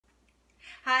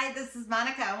Hi, this is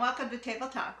Monica and welcome to Table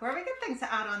Talk, where we get things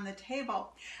out on the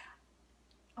table.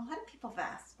 A lot of people have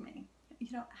asked me,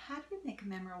 how do you make a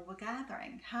memorable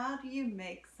gathering? How do you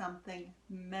make something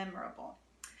memorable?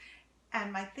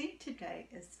 And my theme today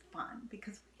is fun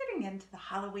because we're getting into the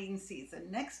Halloween season.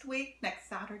 Next week, next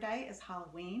Saturday is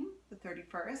Halloween, the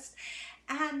 31st.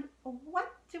 And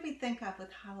what do we think of with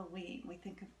Halloween? We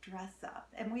think of dress up.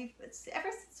 And ever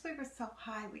since we were so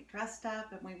high, we dressed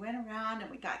up and we went around and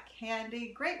we got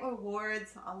candy, great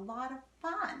rewards, a lot of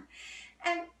fun.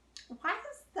 And why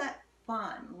is that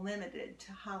fun limited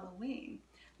to Halloween?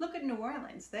 Look at New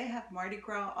Orleans. They have Mardi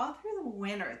Gras all through the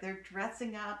winter. They're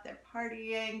dressing up, they're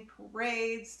partying,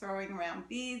 parades, throwing around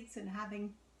beads, and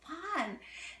having fun.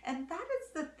 And that is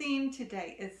the theme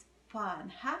today, is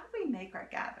fun. How do we make our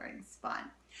gatherings fun?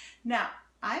 Now,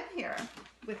 I'm here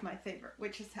with my favorite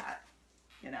witch's hat.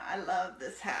 I love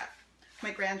this hat. My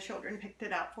grandchildren picked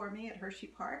it out for me at Hershey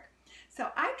Park. So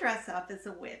I dress up as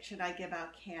a witch and I give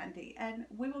out candy, and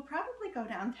we will probably go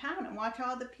downtown and watch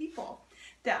all the people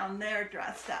down there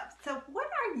dressed up. So what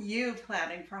are you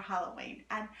planning for Halloween,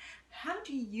 and how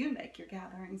do you make your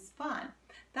gatherings fun?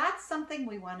 That's something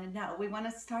we want to know. We want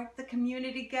to start the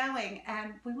community going,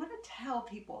 and we want to tell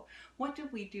people, what do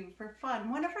we do for fun?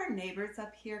 One of our neighbors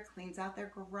up here cleans out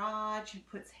their garage and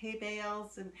puts hay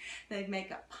bales, and they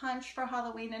make a punch for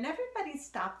Halloween, and everybody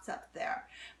stops up there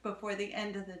before the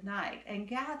end of the night and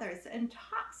gathers and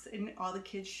talks, and all the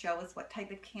kids show us what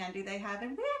type of candy they have,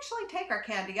 and we actually take our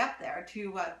candy up there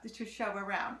to show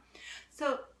around.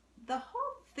 So the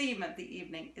whole theme of the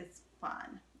evening is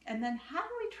fun. And then how do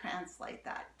we translate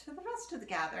that to the rest of the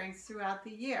gatherings throughout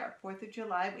the year? 4th of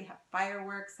July, we have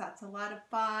fireworks. That's a lot of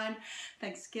fun.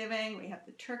 Thanksgiving, we have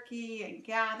the turkey and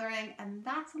gathering, and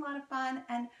that's a lot of fun.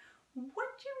 And what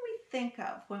do we think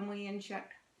of when we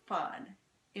inject fun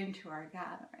into our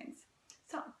gatherings?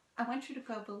 So I want you to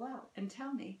go below and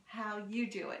tell me how you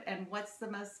do it and what's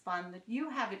the most fun that you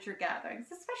have at your gatherings,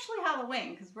 especially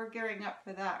Halloween, because we're gearing up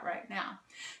for that right now.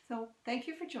 So thank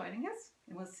you for joining us,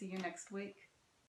 and we'll see you next week.